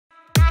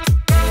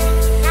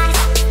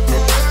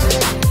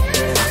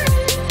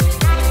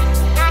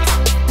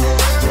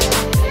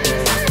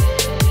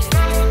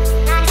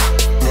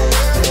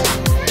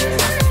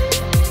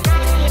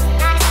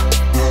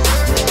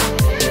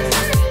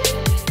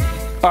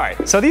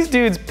Alright, so these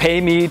dudes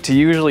pay me to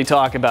usually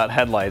talk about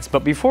headlights,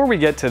 but before we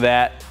get to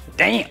that,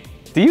 damn,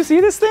 do you see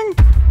this thing?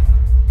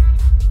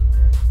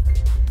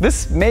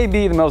 This may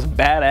be the most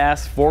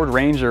badass Ford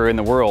Ranger in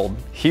the world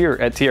here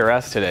at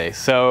TRS today.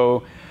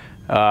 So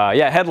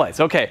yeah, headlights.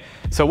 Okay,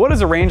 so what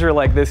does a Ranger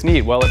like this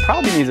need? Well, it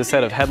probably needs a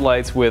set of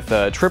headlights with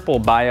triple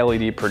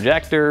bi-LED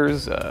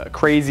projectors,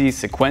 crazy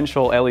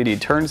sequential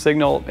LED turn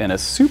signal, and a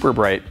super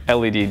bright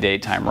LED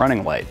daytime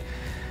running light.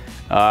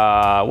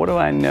 What do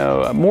I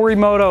know?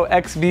 Morimoto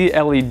XB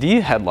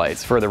LED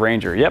headlights for the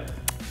Ranger. Yep,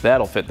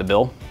 that'll fit the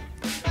bill.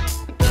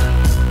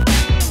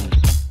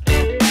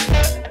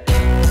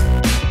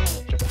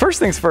 First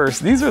things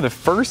first, these are the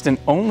first and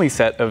only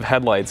set of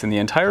headlights in the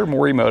entire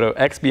Morimoto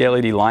XB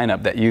LED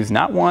lineup that use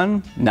not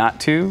one, not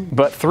two,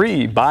 but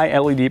 3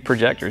 bi-LED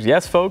projectors.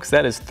 Yes, folks,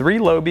 that is 3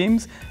 low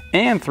beams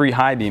and 3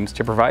 high beams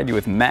to provide you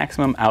with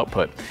maximum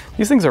output.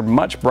 These things are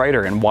much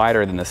brighter and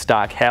wider than the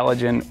stock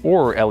halogen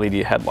or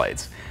LED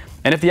headlights.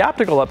 And if the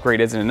optical upgrade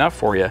isn't enough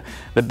for you,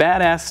 the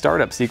badass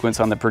startup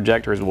sequence on the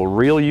projectors will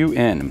reel you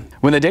in.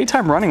 When the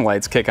daytime running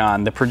lights kick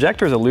on, the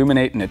projectors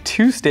illuminate in a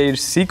 2-stage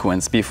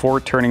sequence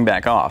before turning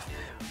back off.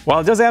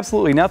 While it does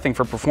absolutely nothing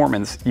for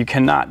performance, you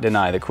cannot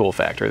deny the cool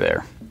factor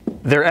there.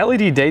 Their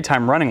LED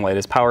daytime running light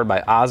is powered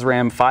by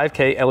Osram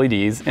 5K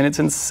LEDs, and it's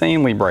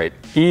insanely bright,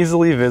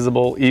 easily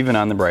visible even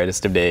on the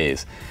brightest of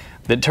days.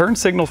 The turn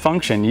signal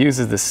function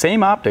uses the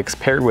same optics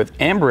paired with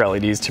amber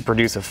LEDs to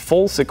produce a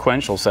full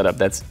sequential setup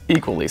that's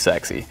equally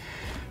sexy.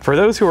 For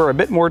those who are a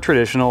bit more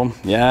traditional,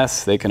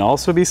 yes, they can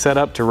also be set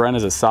up to run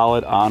as a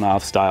solid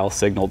on-off style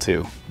signal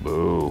too.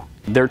 Boo.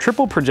 Their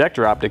triple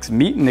projector optics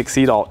meet and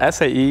exceed all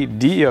SAE,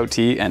 DOT,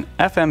 and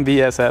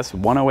FMVSS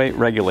 108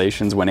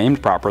 regulations when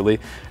aimed properly,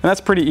 and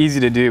that's pretty easy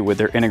to do with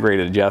their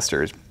integrated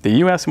adjusters. The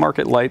US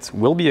market lights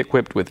will be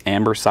equipped with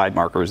amber side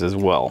markers as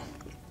well.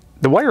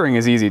 The wiring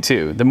is easy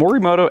too. The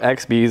Morimoto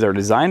XBs are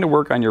designed to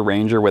work on your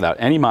Ranger without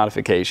any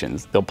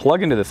modifications. They'll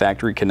plug into the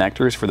factory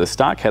connectors for the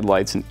stock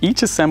headlights, and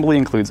each assembly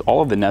includes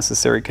all of the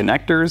necessary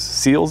connectors,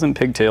 seals, and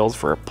pigtails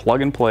for a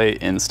plug-and-play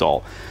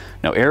install.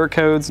 No error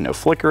codes, no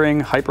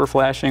flickering, hyper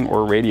flashing,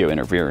 or radio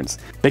interference.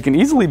 They can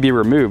easily be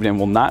removed and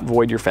will not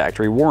void your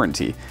factory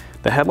warranty.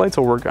 The headlights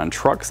will work on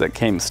trucks that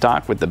came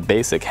stock with the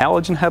basic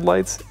halogen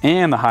headlights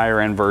and the higher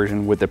end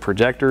version with the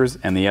projectors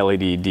and the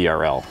LED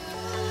DRL.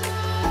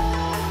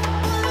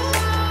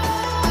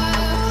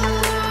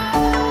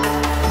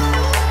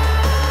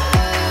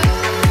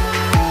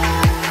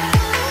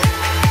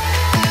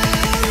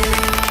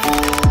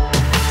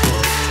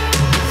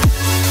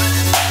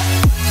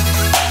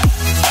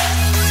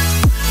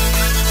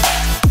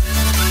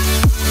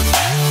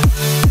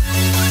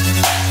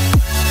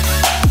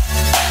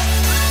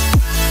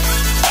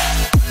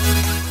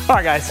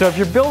 Alright guys, so if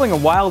you're building a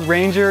wild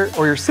Ranger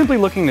or you're simply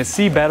looking to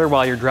see better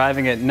while you're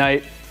driving at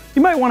night,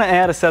 you might want to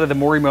add a set of the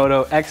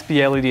Morimoto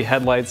XB LED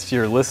headlights to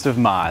your list of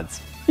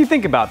mods. You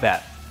think about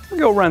that. We'll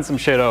go run some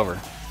shit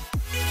over.